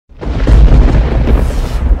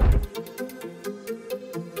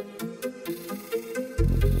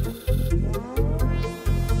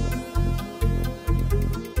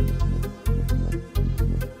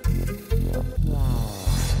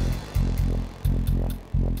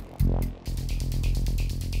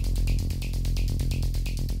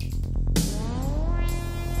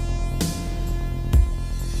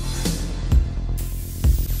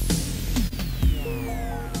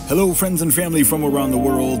Hello, friends and family from around the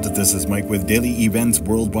world. This is Mike with Daily Events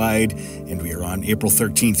Worldwide, and we are on April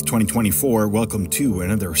 13th, 2024. Welcome to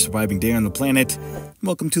another surviving day on the planet.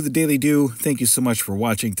 Welcome to the Daily Do. Thank you so much for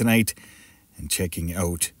watching tonight and checking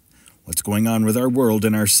out what's going on with our world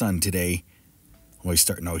and our sun today. Always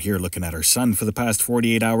starting out here looking at our sun for the past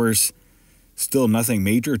 48 hours. Still nothing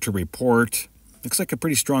major to report. Looks like a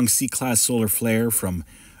pretty strong C-class solar flare from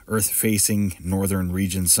Earth-facing northern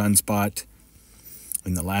region sunspot.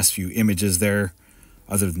 In the last few images there.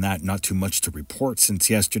 Other than that, not too much to report since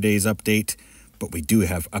yesterday's update, but we do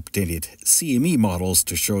have updated CME models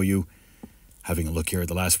to show you. Having a look here at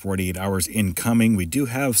the last 48 hours incoming, we do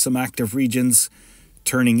have some active regions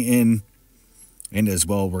turning in, and as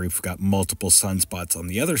well we've got multiple sunspots on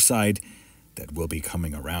the other side that will be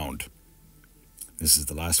coming around. This is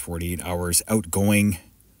the last 48 hours outgoing.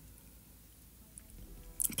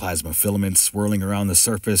 Plasma filaments swirling around the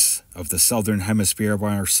surface of the southern hemisphere of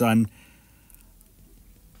our sun.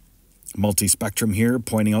 Multi-spectrum here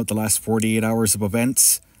pointing out the last 48 hours of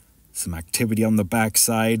events. Some activity on the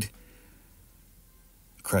backside.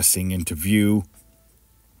 Cresting into view.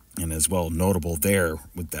 And as well notable there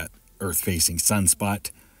with that Earth-facing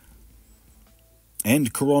sunspot.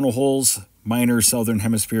 And coronal holes. Minor southern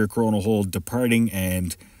hemisphere coronal hole departing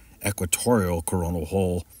and equatorial coronal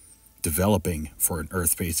hole developing for an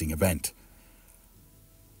Earth-facing event.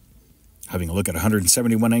 Having a look at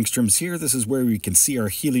 171 angstroms here, this is where we can see our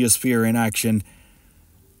heliosphere in action.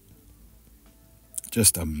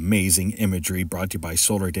 Just amazing imagery brought to you by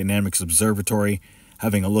Solar Dynamics Observatory.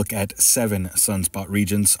 Having a look at 7 sunspot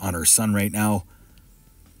regions on our sun right now.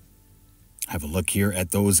 Have a look here at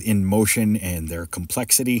those in motion and their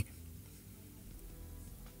complexity.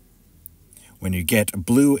 When you get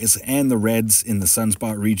blue and the reds in the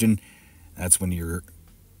sunspot region, that's when you're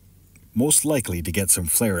most likely to get some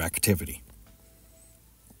flare activity.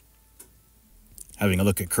 Having a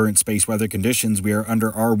look at current space weather conditions, we are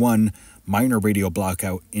under R1. Minor radio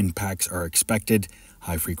blackout impacts are expected.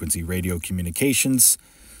 High-frequency radio communications.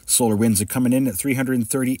 Solar winds are coming in at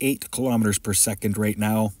 338 kilometers per second right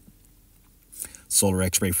now. Solar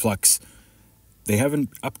X-ray flux, they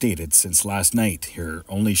haven't updated since last night here,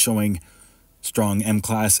 only showing strong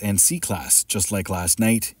M-class and C-class, just like last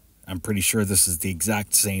night. I'm pretty sure this is the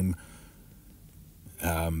exact same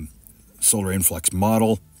solar influx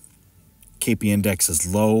model. KP index is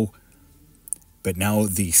low, but now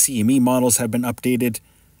the CME models have been updated.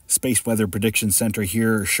 Space Weather Prediction Center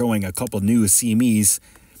here showing a couple new CMEs.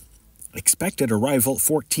 Expected arrival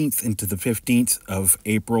 14th into the 15th of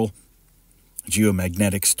April.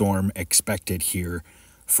 Geomagnetic storm expected here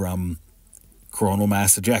from coronal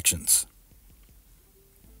mass ejections.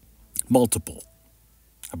 Multiple.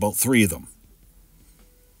 About 3 of them.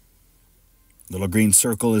 Little green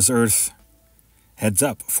circle is Earth. Heads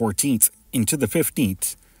up 14th into the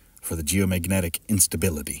 15th for the geomagnetic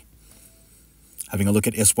instability. Having a look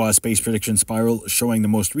at ISWA Space Prediction Spiral showing the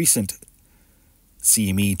most recent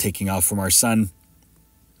CME taking off from our sun.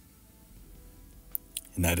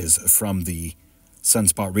 And that is from the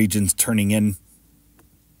sunspot regions turning in.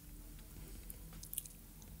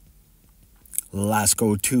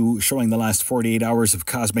 LASCO 2 showing the last 48 hours of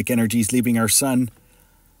cosmic energies leaving our sun.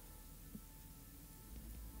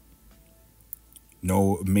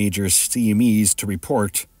 No major CMEs to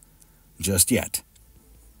report just yet.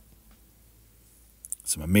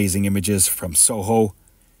 Some amazing images from SOHO.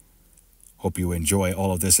 Hope you enjoy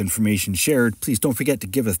all of this information shared. Please don't forget to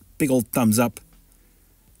give a big old thumbs up.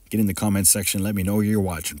 Get in the comments section. Let me know where you're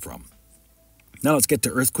watching from. Now let's get to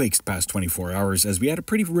earthquakes past 24 hours, as we had a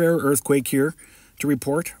pretty rare earthquake here to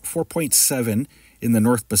report, 4.7 in the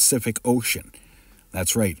North Pacific Ocean.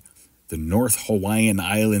 That's right, the North Hawaiian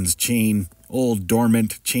Islands chain, old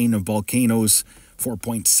dormant chain of volcanoes,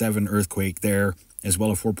 4.7 earthquake there, as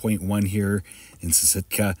well as 4.1 here in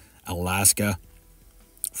Sitka, Alaska,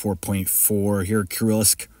 4.4 here,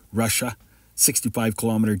 Kursk, Russia, 65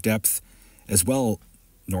 kilometer depth, as well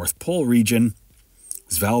North Pole region,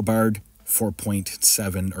 Svalbard,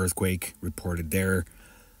 4.7 earthquake reported there.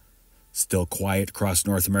 Still quiet across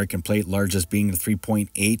North American plate, largest being the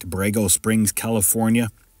 3.8, Borrego Springs, California.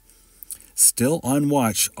 Still on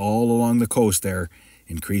watch all along the coast there.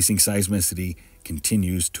 Increasing seismicity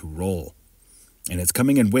continues to roll. And it's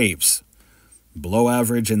coming in waves, below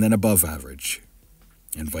average and then above average,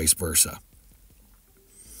 and vice versa.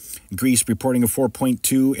 Greece reporting a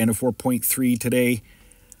 4.2 and a 4.3 today.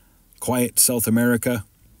 Quiet South America.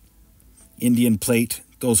 Indian plate,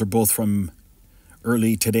 those are both from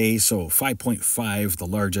early today, so 5.5, the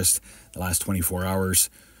largest, the last 24 hours.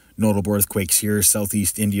 Notable earthquakes here,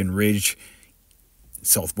 Southeast Indian Ridge,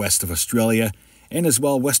 southwest of Australia, and as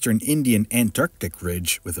well Western Indian Antarctic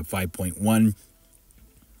Ridge with a 5.1.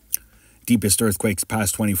 Deepest earthquakes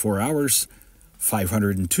past 24 hours,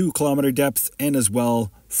 502 kilometer depth, and as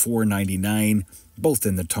well 499, both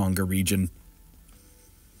in the Tonga region.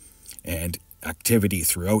 And activity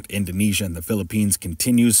throughout Indonesia and the Philippines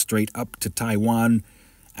continues straight up to Taiwan.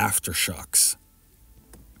 Aftershocks.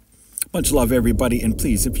 Much love, everybody, and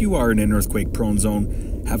please, if you are in an earthquake-prone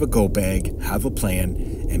zone, have a go bag, have a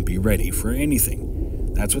plan, and be ready for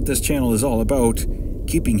anything. That's what this channel is all about,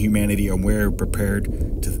 keeping humanity aware, prepared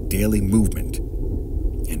to the daily movement,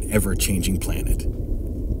 an ever-changing planet.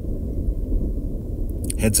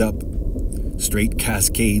 Heads up, straight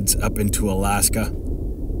cascades up into Alaska.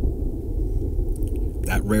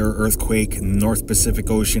 That rare earthquake in the North Pacific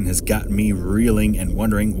Ocean has gotten me reeling and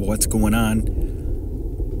wondering what's going on.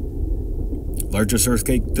 Largest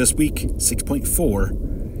earthquake this week,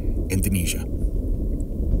 6.4, Indonesia.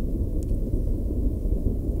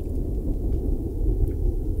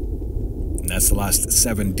 And that's the last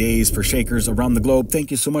 7 days for shakers around the globe.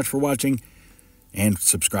 Thank you so much for watching and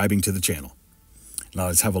subscribing to the channel. Now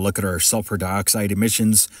let's have a look at our sulfur dioxide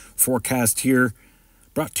emissions forecast here.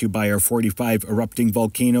 Brought to you by our 45 erupting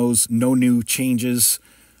volcanoes. No new changes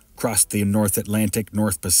across the North Atlantic,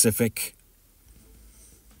 North Pacific.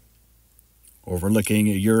 Overlooking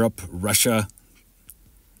Europe, Russia.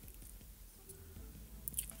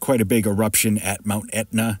 Quite a big eruption at Mount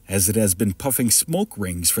Etna as it has been puffing smoke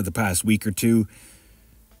rings for the past week or two.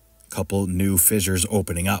 Couple new fissures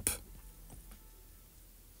opening up.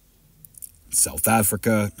 South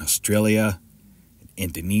Africa, Australia,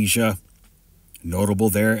 Indonesia. Notable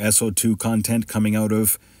there, SO2 content coming out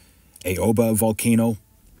of Aoba volcano.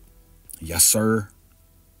 Yes, sir.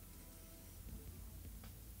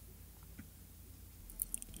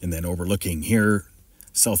 And then overlooking here,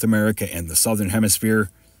 South America and the Southern Hemisphere.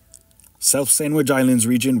 South Sandwich Islands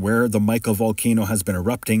region where the Michael volcano has been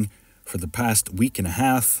erupting for the past week and a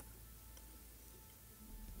half.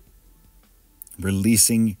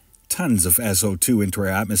 Releasing tons of SO2 into our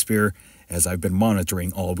atmosphere as I've been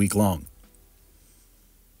monitoring all week long.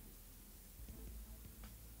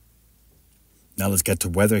 Now let's get to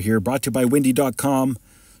weather here, brought to you by windy.com,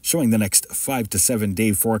 showing the next 5 to 7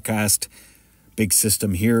 day forecast. Big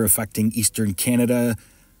system here affecting eastern Canada,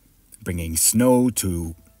 bringing snow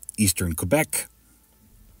to eastern Quebec.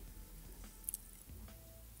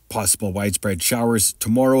 Possible widespread showers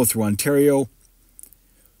tomorrow through Ontario.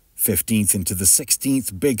 15th into the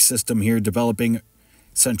 16th, big system here developing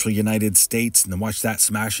central United States, and then watch that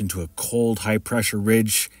smash into a cold high pressure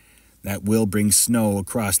ridge. That will bring snow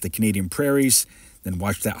across the Canadian prairies. Then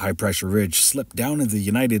watch that high-pressure ridge slip down into the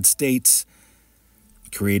United States,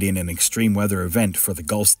 creating an extreme weather event for the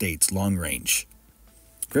Gulf states long range.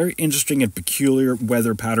 Very interesting and peculiar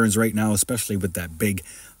weather patterns right now, especially with that big,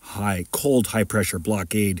 cold high-pressure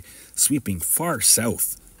blockade sweeping far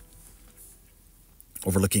south.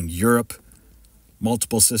 Overlooking Europe,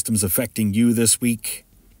 multiple systems affecting you this week.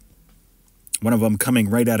 One of them coming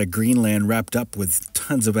right out of Greenland, wrapped up with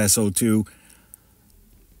tons of SO2.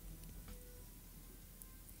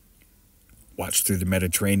 Watch through the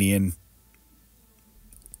Mediterranean.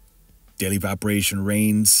 Daily evaporation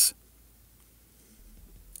rains.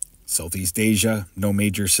 Southeast Asia, no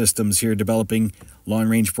major systems here developing.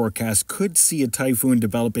 Long-range forecast could see a typhoon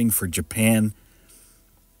developing for Japan.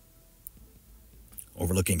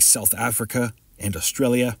 Overlooking South Africa and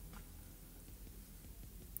Australia.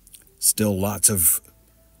 Still lots of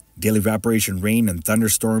daily evaporation rain and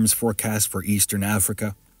thunderstorms forecast for Eastern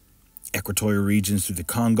Africa, equatorial regions through the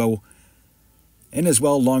Congo, and as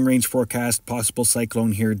well long-range forecast possible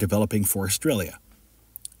cyclone here developing for Australia,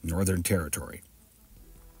 Northern Territory.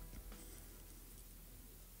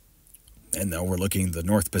 And now we're looking at the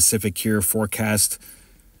North Pacific here, forecast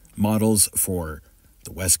models for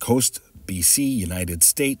the West Coast, BC, United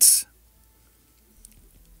States.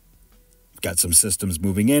 Got some systems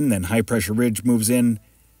moving in, then high-pressure ridge moves in.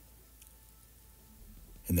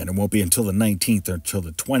 And then it won't be until the 19th or until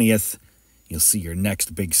the 20th. You'll see your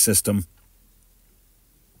next big system.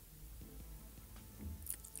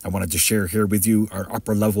 I wanted to share here with you our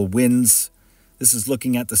upper-level winds. This is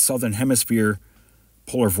looking at the Southern Hemisphere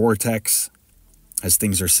polar vortex as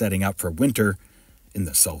things are setting up for winter in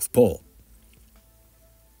the South Pole.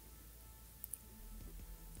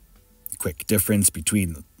 Quick difference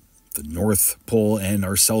between the North Pole and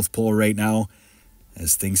our South Pole right now,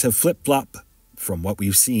 as things have flip-flopped from what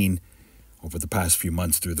we've seen over the past few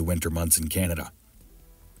months through the winter months in Canada.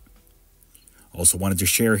 Also wanted to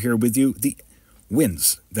share here with you the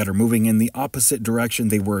winds that are moving in the opposite direction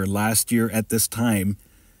they were last year at this time.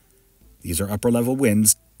 These are upper-level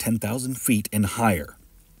winds 10,000 feet and higher.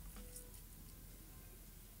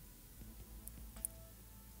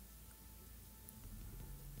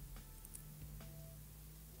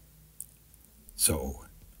 So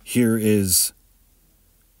here is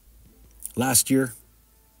last year.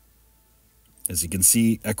 As you can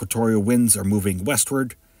see, equatorial winds are moving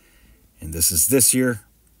westward, and this is this year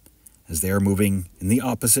as they are moving in the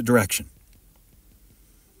opposite direction.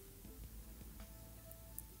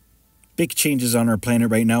 Big changes on our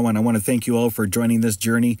planet right now, and I want to thank you all for joining this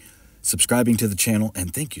journey, subscribing to the channel,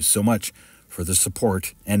 and thank you so much for the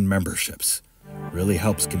support and memberships. It really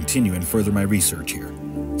helps continue and further my research here.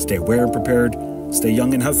 Stay aware and prepared, stay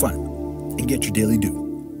young and have fun, and get your daily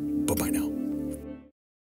dew. Bye-bye now.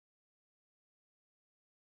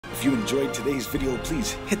 If you enjoyed today's video,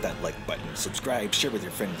 please hit that like button, subscribe, share with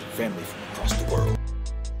your friends and family from across the world.